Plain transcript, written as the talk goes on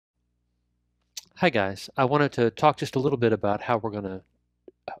Hi guys, I wanted to talk just a little bit about how we're going to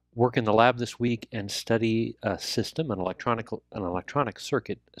work in the lab this week and study a system, an electronic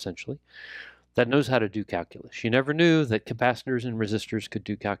circuit essentially, that knows how to do calculus. You never knew that capacitors and resistors could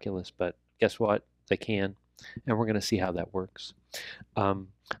do calculus, but guess what? They can, and we're going to see how that works.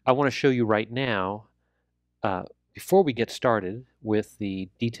 I want to show you right now, uh, before we get started with the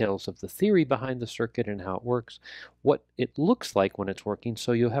details of the theory behind the circuit and how it works, what it looks like when it's working,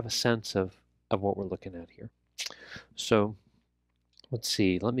 so you'll have a sense of what we're looking at here. So let's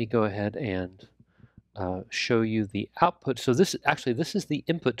see, let me go ahead and show you the output. So this is the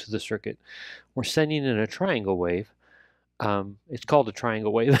input to the circuit. We're sending in a triangle wave. It's called a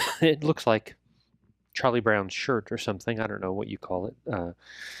triangle wave. It looks like Charlie Brown's shirt or something. I don't know what you call it.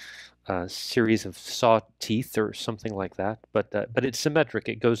 A series of saw teeth or something like that. But it's symmetric.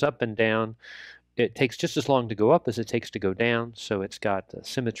 It goes up and down. It takes just as long to go up as it takes to go down. So it's got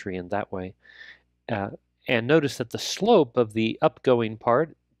symmetry in that way. And notice that the slope of the upgoing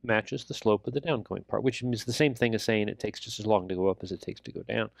part matches the slope of the downgoing part, which means the same thing as saying it takes just as long to go up as it takes to go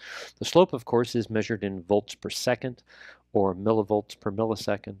down. The slope, of course, is measured in volts per second or millivolts per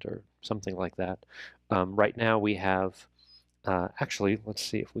millisecond or something like that. Right now we have, actually, let's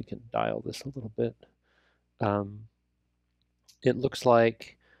see if we can dial this a little bit. It looks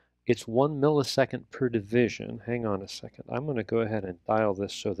like it's 1 millisecond per division. Hang on a second. I'm going to go ahead and dial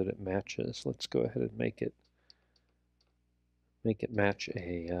this so that it matches. Let's go ahead and make it match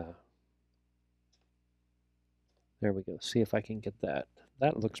a, there we go. See if I can get that.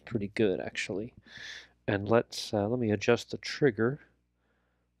 That looks pretty good actually. And let me adjust the trigger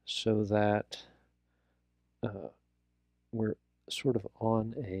so that we're sort of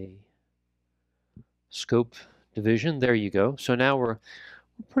on a scope division. There you go. So now we're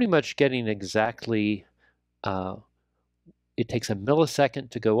pretty much getting exactly, it takes a millisecond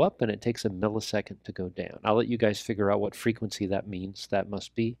to go up and it takes a millisecond to go down. I'll let you guys figure out what frequency that means. That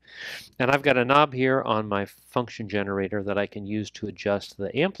must be. And I've got a knob here on my function generator that I can use to adjust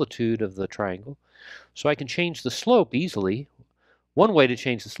the amplitude of the triangle. So I can change the slope easily. One way to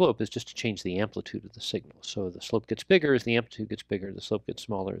change the slope is just to change the amplitude of the signal. So the slope gets bigger as the amplitude gets bigger, the slope gets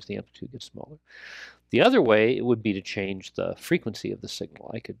smaller as the amplitude gets smaller. The other way it would be to change the frequency of the signal.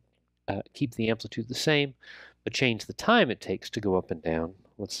 I could keep the amplitude the same, but change the time it takes to go up and down.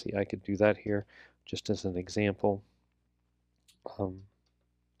 Let's see, I could do that here just as an example. I'll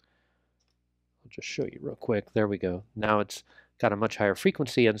just show you real quick. There we go. Now it's got a much higher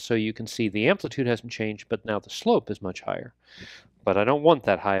frequency, and so you can see the amplitude hasn't changed, but now the slope is much higher. But I don't want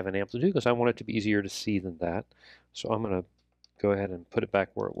that high of an amplitude because I want it to be easier to see than that. So I'm going to go ahead and put it back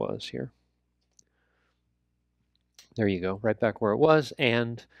where it was here. There you go, right back where it was.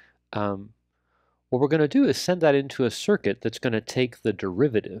 And what we're going to do is send that into a circuit that's going to take the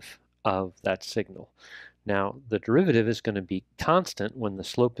derivative of that signal. Now, the derivative is going to be constant when the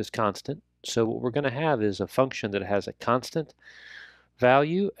slope is constant. So what we're going to have is a function that has a constant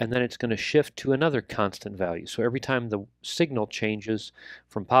value, and then it's going to shift to another constant value. So every time the signal changes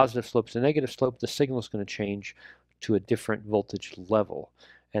from positive slope to negative slope, the signal is going to change to a different voltage level.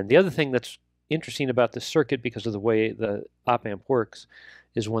 And the other thing that's interesting about this circuit, because of the way the op-amp works,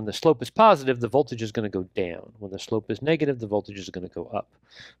 is when the slope is positive, the voltage is going to go down. When the slope is negative, the voltage is going to go up.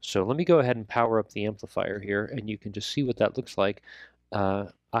 So let me go ahead and power up the amplifier here, and you can just see what that looks like.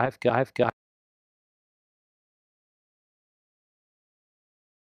 I've got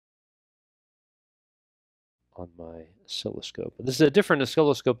on my oscilloscope. This is a different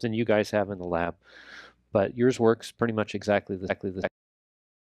oscilloscope than you guys have in the lab, but yours works pretty much exactly the same.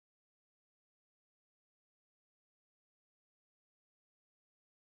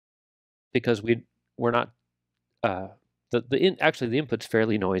 Because we're not actually the input's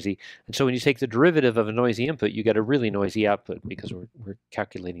fairly noisy, and so when you take the derivative of a noisy input, you get a really noisy output because we're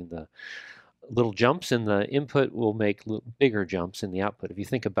calculating the little jumps in the input will make bigger jumps in the output if you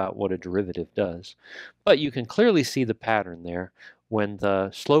think about what a derivative does. But you can clearly see the pattern there. When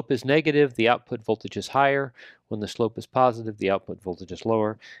the slope is negative, the output voltage is higher. When the slope is positive, the output voltage is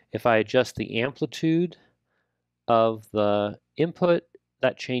lower. If I adjust the amplitude of the input,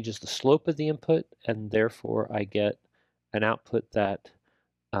 that changes the slope of the input, and therefore I get an output that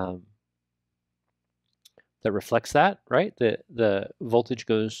that reflects that, right? The voltage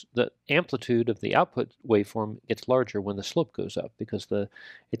goes, the amplitude of the output waveform gets larger when the slope goes up because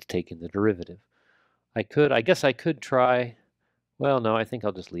it's taking the derivative. I guess I could try, well, no, I think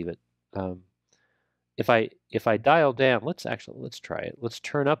I'll just leave it. If I dial down, let's try it. Let's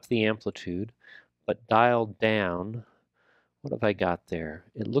turn up the amplitude, but dial down. What have I got there?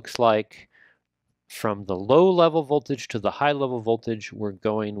 It looks like from the low level voltage to the high level voltage, we're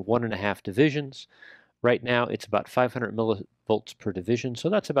going 1.5 divisions. Right now, it's about 500 millivolts per division, so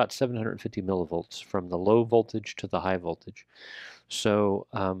that's about 750 millivolts from the low voltage to the high voltage. So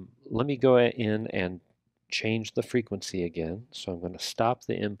let me go in and change the frequency again. So I'm going to stop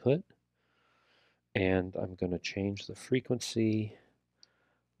the input, and I'm going to change the frequency.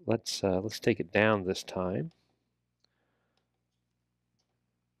 Let's take it down this time.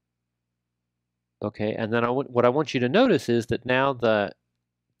 Okay, and then what I want you to notice is that now the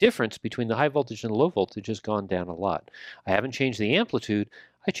difference between the high voltage and the low voltage has gone down a lot. I haven't changed the amplitude,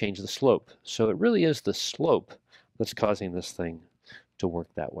 I changed the slope. So it really is the slope that's causing this thing to work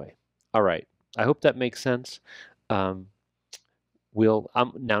that way. All right, I hope that makes sense. Now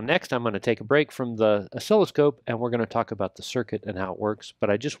next I'm going to take a break from the oscilloscope and we're going to talk about the circuit and how it works. But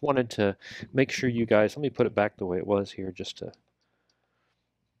I just wanted to make sure you guys, let me put it back the way it was here just to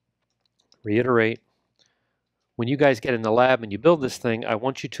reiterate. When you guys get in the lab and you build this thing, I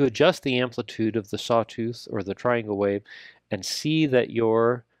want you to adjust the amplitude of the sawtooth or the triangle wave and see that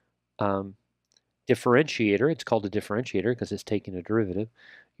your differentiator, it's called a differentiator because it's taking a derivative,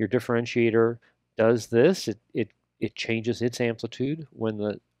 your differentiator does this. It changes its amplitude when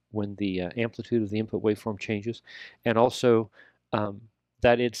the amplitude of the input waveform changes, and also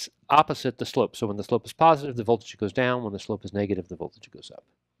that it's opposite the slope. So when the slope is positive, the voltage goes down. When the slope is negative, the voltage goes up.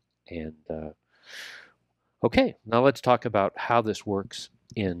 And okay, now let's talk about how this works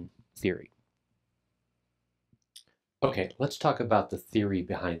in theory. Okay, let's talk about the theory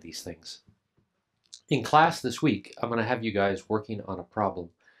behind these things. In class this week, I'm going to have you guys working on a problem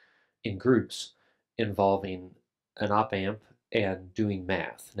in groups involving an op amp and doing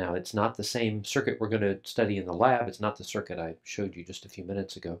math. Now, it's not the same circuit we're going to study in the lab. It's not the circuit I showed you just a few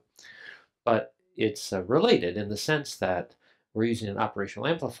minutes ago. But it's related in the sense that we're using an operational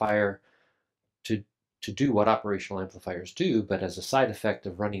amplifier to do what operational amplifiers do, but as a side effect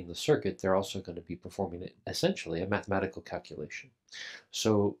of running the circuit, they're also going to be performing essentially a mathematical calculation.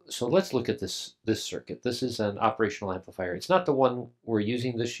 So let's look at this circuit. This is an operational amplifier. It's not the one we're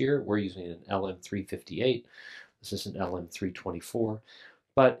using this year. We're using an LM358. This is an LM324,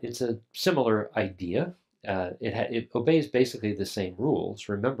 but it's a similar idea. It obeys basically the same rules.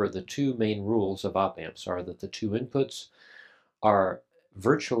 Remember, the two main rules of op amps are that the two inputs are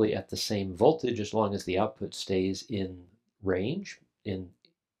virtually at the same voltage as long as the output stays in range, in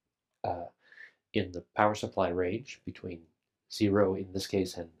the power supply range between 0 in this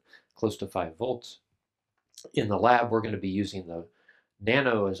case and close to 5 volts. In the lab, we're going to be using the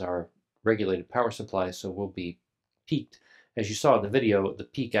nano as our regulated power supply, so we'll be peaked. As you saw in the video, the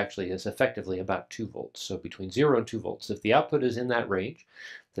peak actually is effectively about 2 volts, so between 0 and 2 volts. If the output is in that range,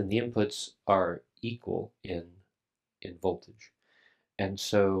 then the inputs are equal in voltage. And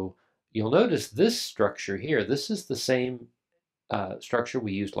so you'll notice this structure here. This is the same structure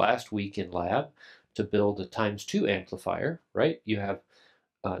we used last week in lab to build a ×2 amplifier, right? You have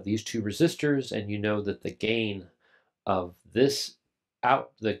these two resistors, and you know that the gain of this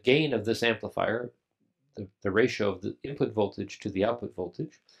amplifier, the ratio of the input voltage to the output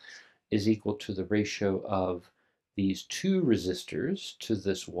voltage, is equal to the ratio of these two resistors to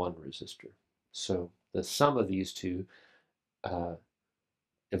this one resistor. So the sum of these two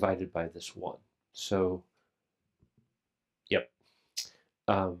divided by this one. So, yep.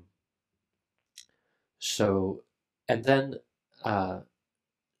 And then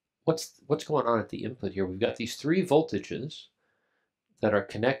what's going on at the input here? We've got these three voltages that are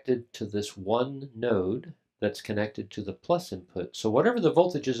connected to this one node that's connected to the plus input. So whatever the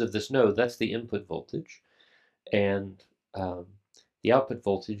voltage is of this node, that's the input voltage. And the output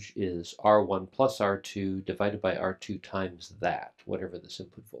voltage is R1 plus R2 divided by R2 times that, whatever this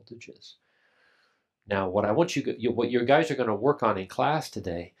input voltage is. Now, what your guys are going to work on in class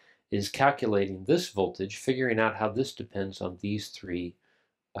today is calculating this voltage, figuring out how this depends on these three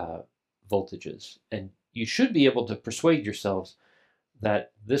voltages. And you should be able to persuade yourselves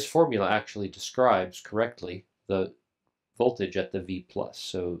that this formula actually describes correctly the voltage at the V+.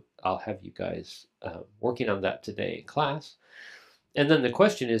 So I'll have you guys working on that today in class. And then the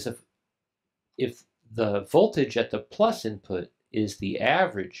question is, if the voltage at the plus input is the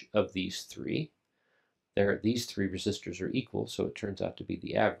average of these three, these three resistors are equal, so it turns out to be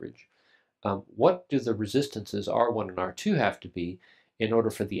the average. What do the resistances R1 and R2 have to be in order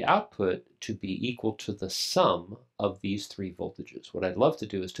for the output to be equal to the sum of these three voltages? What I'd love to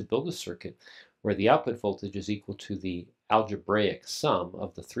do is to build a circuit where the output voltage is equal to the algebraic sum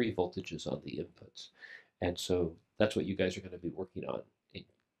of the three voltages on the inputs. And so that's what you guys are going to be working on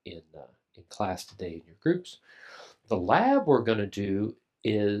in class today in your groups. The lab we're going to do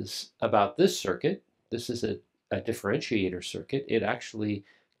is about this circuit. This is a differentiator circuit. It actually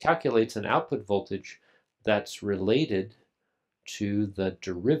calculates an output voltage that's related to the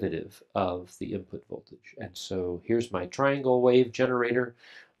derivative of the input voltage. And so here's my triangle wave generator,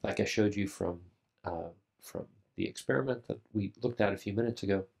 like I showed you from the experiment that we looked at a few minutes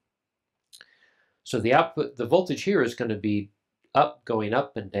ago. So the output, the voltage here is going to be up, going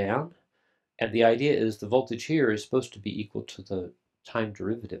up and down. And the idea is the voltage here is supposed to be equal to the time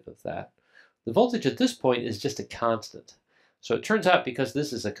derivative of that. The voltage at this point is just a constant. So it turns out because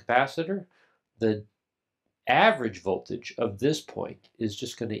this is a capacitor, the average voltage of this point is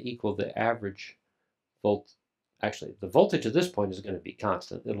just going to equal the average volt. Actually, the voltage at this point is going to be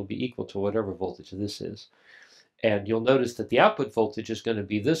constant. It'll be equal to whatever voltage this is. And you'll notice that the output voltage is going to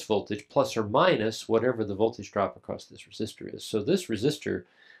be this voltage plus or minus whatever the voltage drop across this resistor is. So this resistor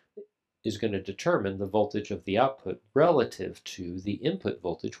is going to determine the voltage of the output relative to the input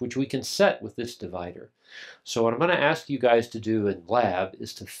voltage, which we can set with this divider. So what I'm going to ask you guys to do in lab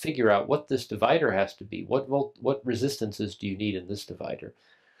is to figure out what this divider has to be. What resistances do you need in this divider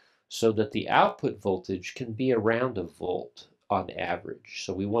so that the output voltage can be around a volt on average.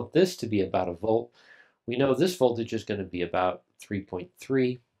 So we want this to be about a volt. We know this voltage is going to be about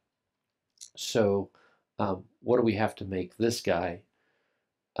 3.3. So what do we have to make this guy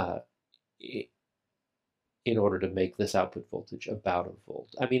in order to make this output voltage about a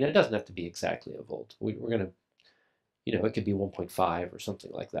volt? I mean, it doesn't have to be exactly a volt. We're going to, it could be 1.5 or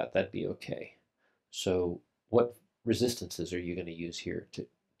something like that. That'd be okay. So what resistances are you going to use here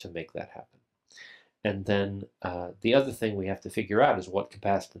to make that happen? And then the other thing we have to figure out is what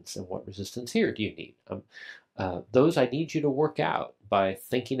capacitance and what resistance here do you need. Those I need you to work out by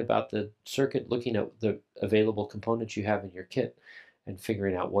thinking about the circuit, looking at the available components you have in your kit, and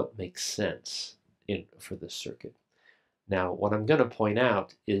figuring out what makes sense for this circuit. Now, what I'm going to point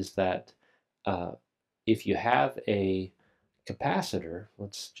out is that if you have a capacitor,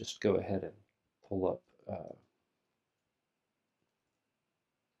 let's just go ahead and pull up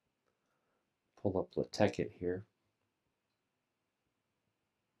LaTeX here.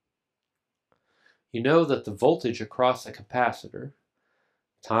 You know that the voltage across a capacitor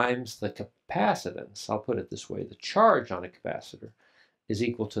times the capacitance, I'll put it this way, the charge on a capacitor is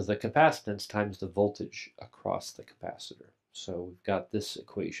equal to the capacitance times the voltage across the capacitor. So we've got this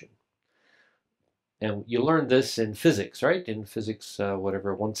equation. And you learned this in physics, right? In physics,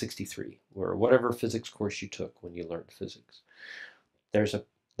 whatever, 163, or whatever physics course you took when you learned physics.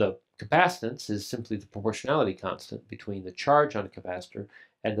 The capacitance is simply the proportionality constant between the charge on a capacitor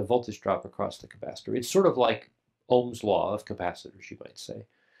and the voltage drop across the capacitor. It's sort of like Ohm's law of capacitors, you might say.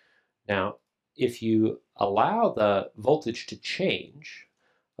 Now, if you allow the voltage to change,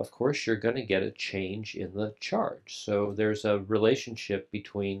 of course, you're going to get a change in the charge. So there's a relationship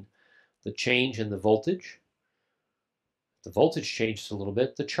between the change in the voltage. The voltage changes a little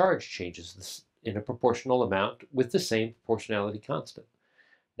bit, the charge changes in a proportional amount with the same proportionality constant.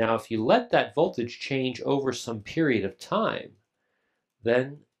 Now, if you let that voltage change over some period of time,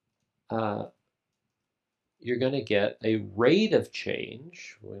 then you're going to get a rate of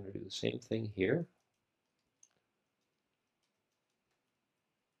change. We're going to do the same thing here.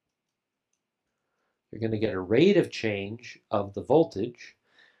 You're going to get a rate of change of the voltage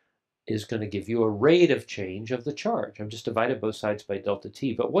is going to give you a rate of change of the charge. I've just divided both sides by delta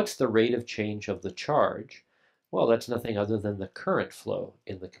t. But what's the rate of change of the charge? Well, that's nothing other than the current flow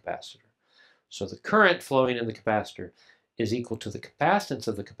in the capacitor. So the current flowing in the capacitor is equal to the capacitance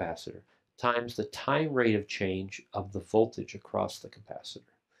of the capacitor times the time rate of change of the voltage across the capacitor.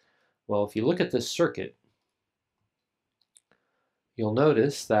 Well, if you look at this circuit, you'll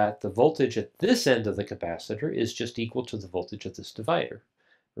notice that the voltage at this end of the capacitor is just equal to the voltage at this divider.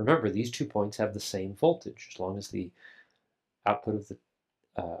 Remember, these 2 points have the same voltage as long as the output of the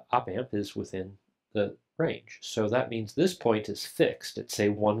op-amp is within the range. So that means this point is fixed at, say,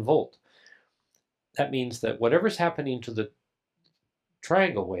 1 volt. That means that whatever's happening to the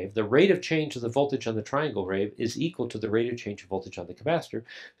triangle wave, the rate of change of the voltage on the triangle wave is equal to the rate of change of voltage on the capacitor,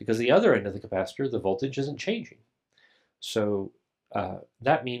 because the other end of the capacitor, the voltage isn't changing. So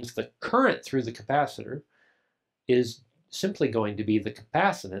that means the current through the capacitor is simply going to be the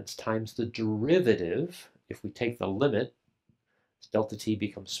capacitance times the derivative. If we take the limit, delta t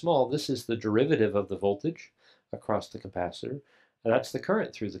becomes small, this is the derivative of the voltage across the capacitor, and that's the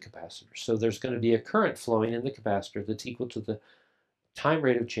current through the capacitor. So there's going to be a current flowing in the capacitor that's equal to the time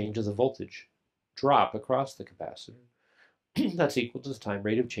rate of change of the voltage drop across the capacitor. That's equal to the time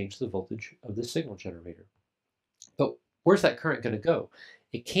rate of change of the voltage of the signal generator. But where's that current going to go?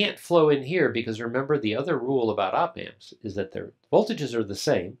 It can't flow in here because remember the other rule about op amps is that their voltages are the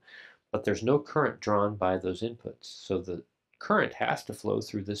same, but there's no current drawn by those inputs. So the current has to flow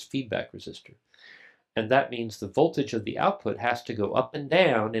through this feedback resistor. And that means the voltage of the output has to go up and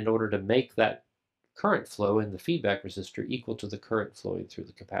down in order to make that current flow in the feedback resistor equal to the current flowing through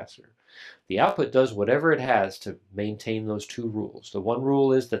the capacitor. The output does whatever it has to maintain those two rules. The one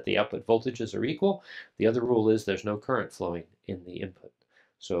rule is that the output voltages are equal. The other rule is there's no current flowing in the input.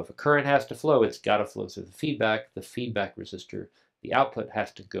 So if a current has to flow, it's got to flow through the feedback resistor. The output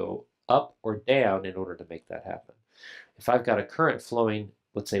has to go up or down in order to make that happen. If I've got a current flowing,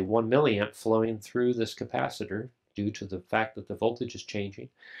 let's say 1 milliamp flowing through this capacitor due to the fact that the voltage is changing,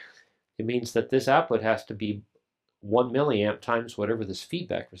 it means that this output has to be 1 milliamp times whatever this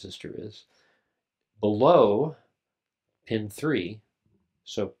feedback resistor is below pin 3.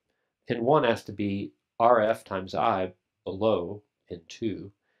 So pin 1 has to be RF times I below pin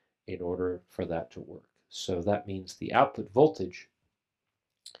 2 in order for that to work. So that means the output voltage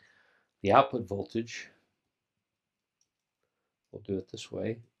we'll do it this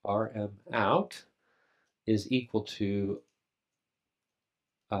way, Rm out is equal to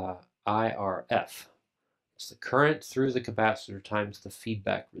IRF. It's the current through the capacitor times the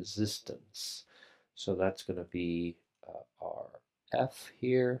feedback resistance. So that's going to be RF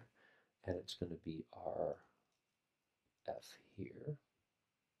here, and it's going to be RF here.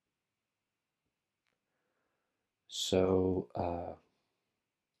 So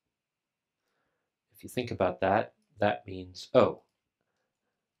if you think about that, that means,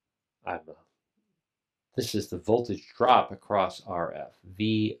 this is the voltage drop across RF,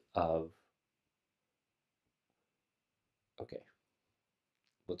 V of, okay,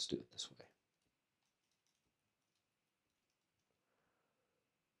 let's do it this way.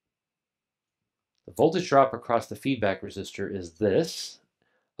 The voltage drop across the feedback resistor is this.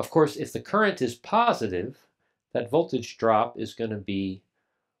 Of course, if the current is positive, that voltage drop is going to be,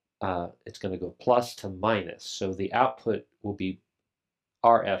 it's going to go plus to minus. So the output will be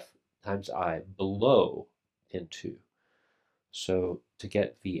RF times I below pin 2. So to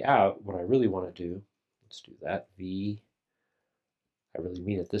get V out, what I really want to do, let's do that, V, I really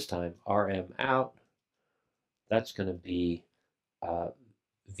mean it this time, Rm out, that's going to be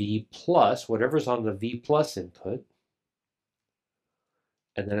V plus, whatever's on the V plus input,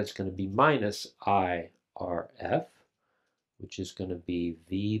 and then it's going to be minus IRF, which is going to be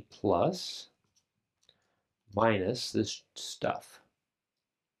V plus minus this stuff.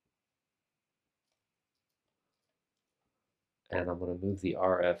 And I'm going to move the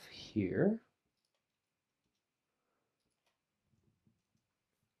RF here.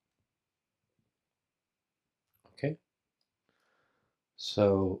 Okay.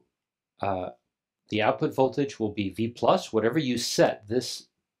 So the output voltage will be V plus, whatever you set this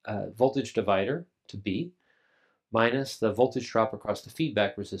voltage divider to be, minus the voltage drop across the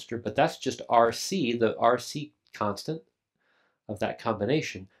feedback resistor, but that's just RC, the RC constant of that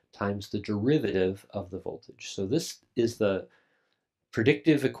combination, times the derivative of the voltage. So this is the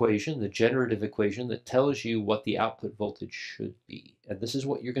predictive equation, the generative equation that tells you what the output voltage should be. And this is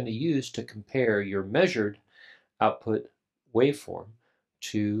what you're going to use to compare your measured output waveform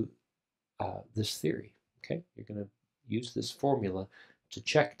to this theory. Okay, you're going to use this formula to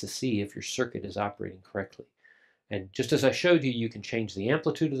check to see if your circuit is operating correctly. And just as I showed you, you can change the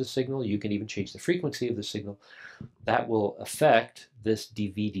amplitude of the signal, you can even change the frequency of the signal. That will affect this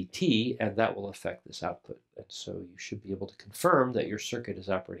dV/dt, and that will affect this output. And so you should be able to confirm that your circuit is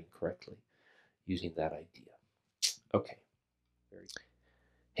operating correctly using that idea. Okay.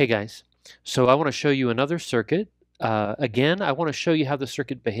 Hey guys, so I want to show you another circuit. Again, I want to show you how the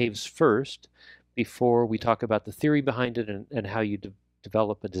circuit behaves first before we talk about the theory behind it and how you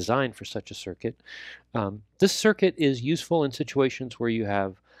develop a design for such a circuit. This circuit is useful in situations where you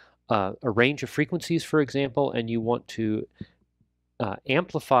have a range of frequencies, for example, and you want to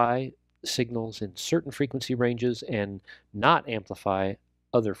amplify signals in certain frequency ranges and not amplify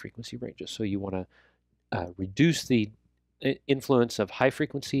other frequency ranges. So you want to reduce the influence of high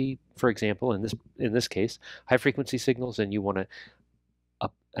frequency, for example, in this case, high frequency signals, and you want to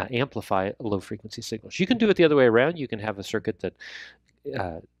amplify low frequency signals. You can do it the other way around. You can have a circuit that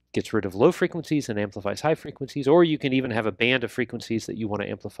gets rid of low frequencies and amplifies high frequencies, or you can even have a band of frequencies that you want to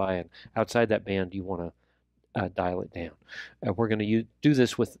amplify, and outside that band you want to dial it down. We're going to do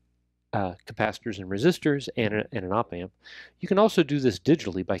this with capacitors and resistors and an op amp. You can also do this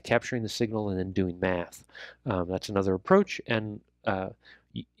digitally by capturing the signal and then doing math. That's another approach, and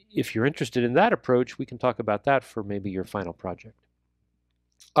if you're interested in that approach, we can talk about that for maybe your final project.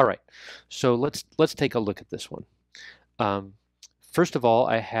 All right, so let's take a look at this one. first of all,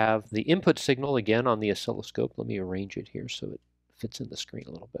 I have the input signal again on the oscilloscope. Let me arrange it here so it fits in the screen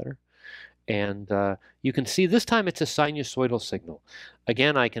a little better. And you can see this time it's a sinusoidal signal.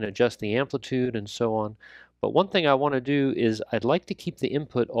 Again, I can adjust the amplitude and so on. But one thing I want to do is I'd like to keep the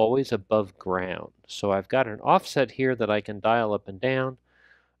input always above ground. So I've got an offset here that I can dial up and down,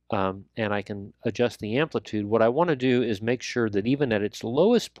 and I can adjust the amplitude. What I want to do is make sure that even at its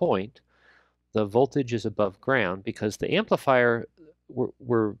lowest point, the voltage is above ground, because the amplifier,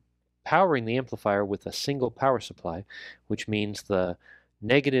 we're powering the amplifier with a single power supply, which means the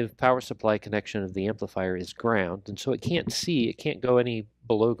negative power supply connection of the amplifier is ground, and so it can't go any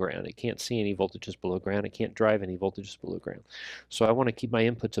below ground. It can't see any voltages below ground. It can't drive any voltages below ground. So I want to keep my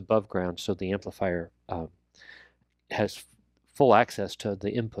inputs above ground so the amplifier has full access to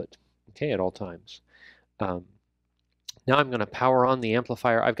the input, okay, at all times. Now I'm going to power on the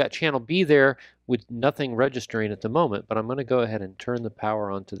amplifier. I've got channel B there with nothing registering at the moment, but I'm going to go ahead and turn the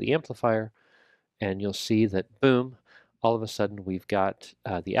power onto the amplifier, and you'll see that, boom, all of a sudden we've got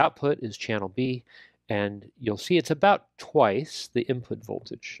the output is channel B, and you'll see it's about twice the input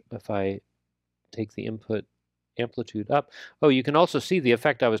voltage. If I take the input amplitude up, oh, you can also see the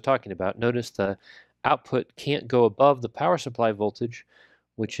effect I was talking about. Notice the output can't go above the power supply voltage,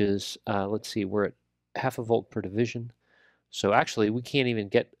 which is, let's see, we're at 0.5 volt per division. So actually we can't even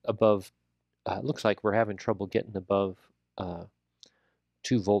get above, it looks like we're having trouble getting above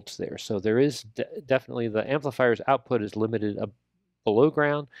 2 volts there. So there is definitely, the amplifier's output is limited below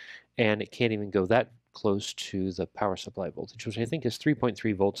ground, and it can't even go that close to the power supply voltage, which I think is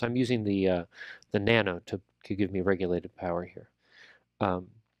 3.3 volts. I'm using the nano to give me regulated power here.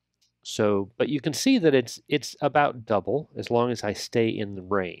 But you can see that it's about double as long as I stay in the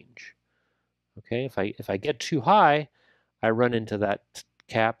range. Okay, if I get too high, I run into that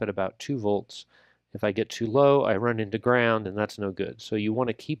cap at about 2 volts. If I get too low, I run into ground, and that's no good. So you want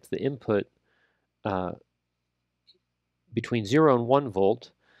to keep the input between 0 and 1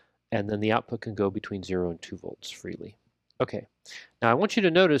 volt, and then the output can go between 0 and 2 volts freely. Okay, now I want you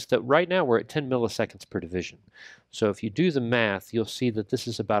to notice that right now we're at 10 milliseconds per division. So if you do the math, you'll see that this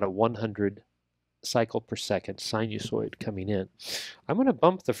is about a 100 cycle per second sinusoid coming in. I'm going to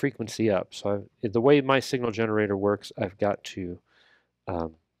bump the frequency up. So the way my signal generator works, I've got to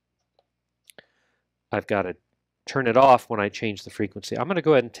turn it off when I change the frequency. I'm going to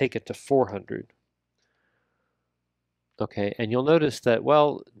go ahead and take it to 400. Okay, and you'll notice that,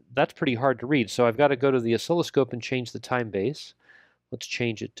 well, that's pretty hard to read. So I've got to go to the oscilloscope and change the time base. Let's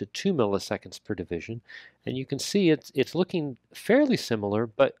change it to 2 milliseconds per division. And you can see it's looking fairly similar,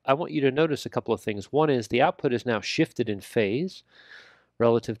 but I want you to notice a couple of things. One is the output is now shifted in phase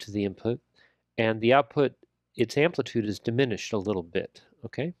relative to the input, and the output, its amplitude is diminished a little bit.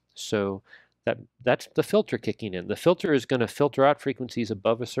 Okay, so that's the filter kicking in. The filter is going to filter out frequencies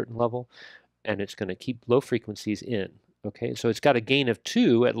above a certain level, and it's going to keep low frequencies in. Okay, so it's got a gain of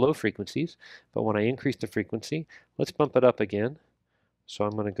 2 at low frequencies, but when I increase the frequency, let's bump it up again. So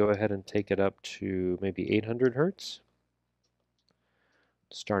I'm going to go ahead and take it up to maybe 800 hertz.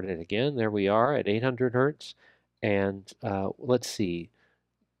 Start it again. There we are at 800 hertz. And let's see.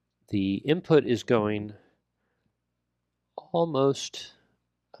 The input is going almost,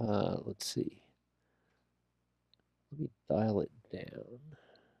 let's see. Let me dial it down.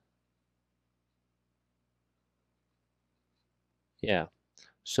 Yeah.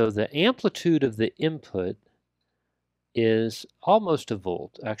 So the amplitude of the input is almost a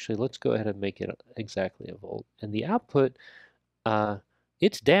volt. Actually, let's go ahead and make it exactly a volt. And the output,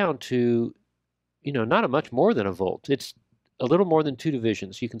 it's down to, not a much more than a volt. It's a little more than 2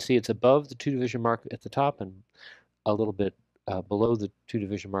 divisions. You can see it's above the 2 division mark at the top and a little bit below the 2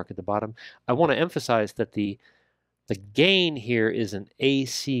 division mark at the bottom. I want to emphasize that the gain here is an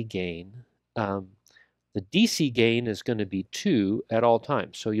AC gain. The DC gain is going to be 2 at all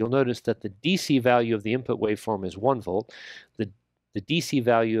times. So you'll notice that the DC value of the input waveform is 1 volt. The DC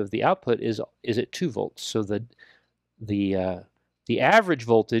value of the output is at 2 volts. So the average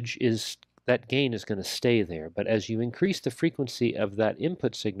voltage is, that gain is going to stay there. But as you increase the frequency of that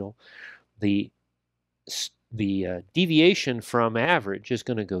input signal, the deviation from average is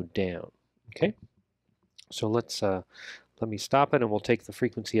going to go down. Okay. So let me stop it, and we'll take the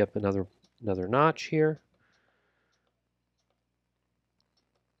frequency up another notch here.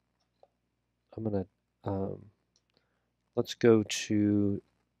 I'm going to, let's go to,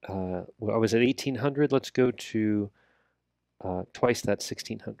 well, I was at 1800. Let's go to twice that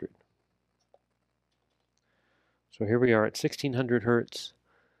 1600. So here we are at 1600 hertz.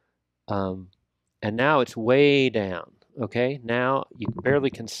 And now it's way down. Okay, now you barely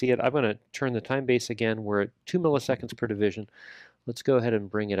can see it. I'm going to turn the time base again. We're at 2 milliseconds per division. Let's go ahead and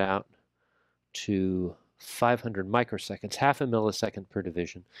bring it out to 500 microseconds, half a millisecond per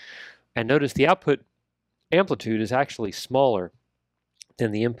division. And notice the output amplitude is actually smaller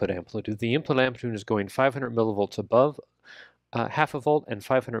than the input amplitude. The input amplitude is going 500 millivolts above half a volt and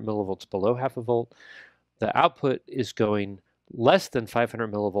 500 millivolts below half a volt. The output is going less than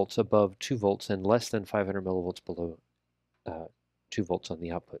 500 millivolts above 2 volts and less than 500 millivolts below 2 volts on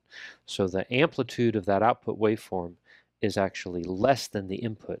the output. So the amplitude of that output waveform is actually less than the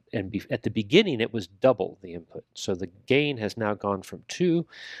input. And at the beginning, it was double the input. So the gain has now gone from 2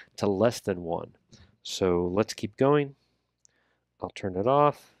 to less than 1. So let's keep going. I'll turn it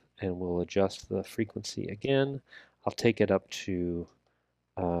off, and we'll adjust the frequency again. I'll take it up to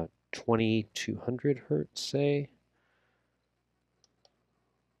 2200 hertz, say.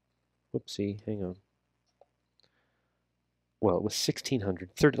 Whoopsie, hang on. Well, it was 1600.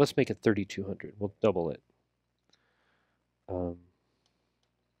 Let's make it 3200. We'll double it.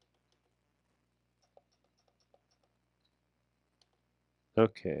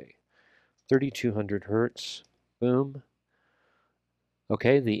 Okay, 3200 hertz. Boom.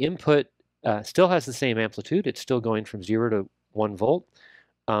 Okay, the input still has the same amplitude. It's still going from 0 to 1 volt.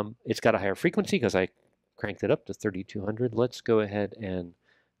 It's got a higher frequency because I cranked it up to 3200. Let's go ahead and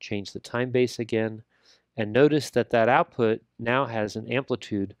change the time base again. And notice that that output now has an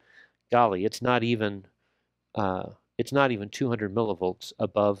amplitude. Golly, it's not even 200 millivolts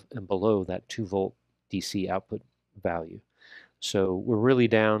above and below that 2 volt DC output value. So we're really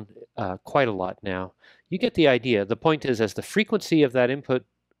down quite a lot now. You get the idea. The point is, as the frequency of that input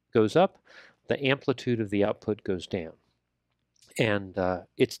goes up, the amplitude of the output goes down. And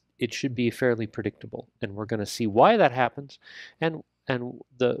it should be fairly predictable. And we're going to see why that happens and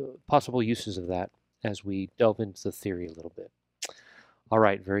the possible uses of that as we delve into the theory a little bit. All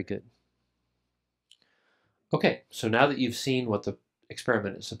right, very good. Okay, so now that you've seen what the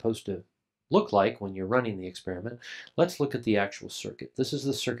experiment is supposed to look like when you're running the experiment, let's look at the actual circuit. This is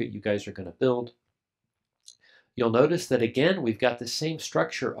the circuit you guys are going to build. You'll notice that again, we've got the same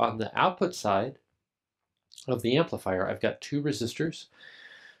structure on the output side of the amplifier. I've got 2 resistors,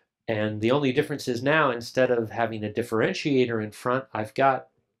 and the only difference is now, instead of having a differentiator in front, I've got,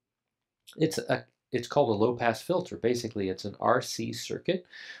 it's called a low-pass filter. Basically, it's an RC circuit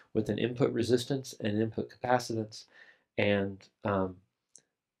with an input resistance and input capacitance. And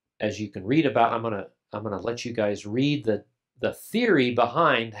as you can read about, I'm gonna let you guys read the theory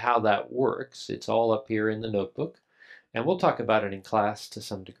behind how that works. It's all up here in the notebook, and we'll talk about it in class to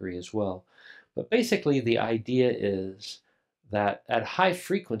some degree as well. But basically, the idea is that at high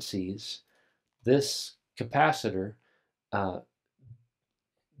frequencies, this capacitor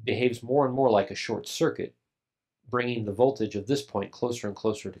behaves more and more like a short circuit, bringing the voltage of this point closer and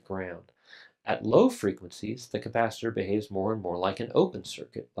closer to ground. At low frequencies, the capacitor behaves more and more like an open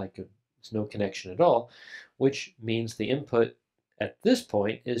circuit, like there's no connection at all, which means the input at this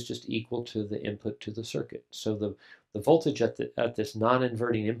point is just equal to the input to the circuit. So the voltage at this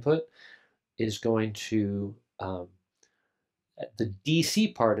non-inverting input is going to, the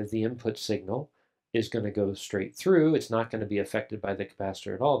DC part of the input signal is going to go straight through. It's not going to be affected by the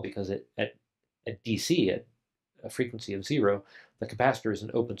capacitor at all, because at DC, at a frequency of 0, the capacitor is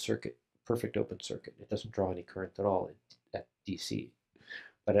an open circuit, perfect open circuit. It doesn't draw any current at all at DC.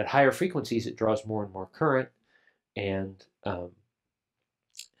 But at higher frequencies, it draws more and more current, and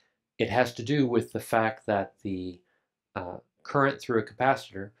it has to do with the fact that the current through a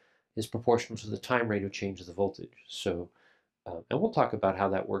capacitor is proportional to the time rate of change of the voltage. So, and we'll talk about how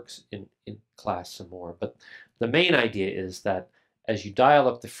that works in class some more. But the main idea is that as you dial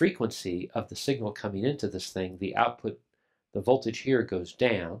up the frequency of the signal coming into this thing, the output, the voltage here goes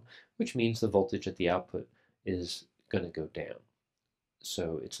down, which means the voltage at the output is going to go down.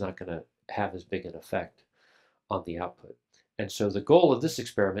 So it's not going to have as big an effect on the output. And so the goal of this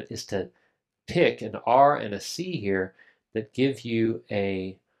experiment is to pick an R and a C here that give you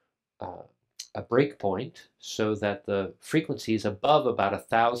a breakpoint so that the frequencies above about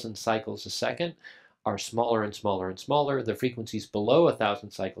 1,000 cycles a second are smaller and smaller and smaller. The frequencies below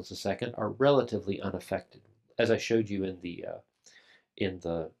 1,000 cycles a second are relatively unaffected, as I showed you in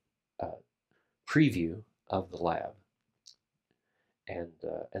the preview of the lab. And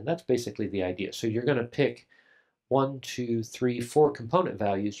that's basically the idea. So you're going to pick 1, 2, 3, 4 component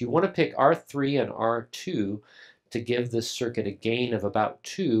values. You want to pick R3 and R2 to give this circuit a gain of about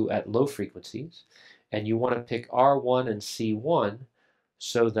 2 at low frequencies. And you want to pick R1 and C1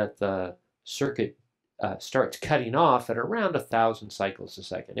 so that the circuit starts cutting off at around 1,000 cycles a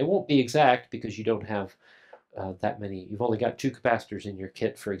second. It won't be exact because you don't have that many. You've only got 2 capacitors in your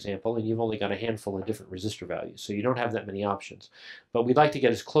kit, for example, and you've only got a handful of different resistor values, so you don't have that many options. But we'd like to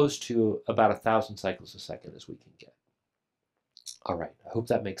get as close to about 1,000 cycles a second as we can get. All right, I hope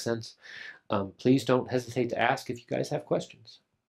that makes sense. Please don't hesitate to ask if you guys have questions.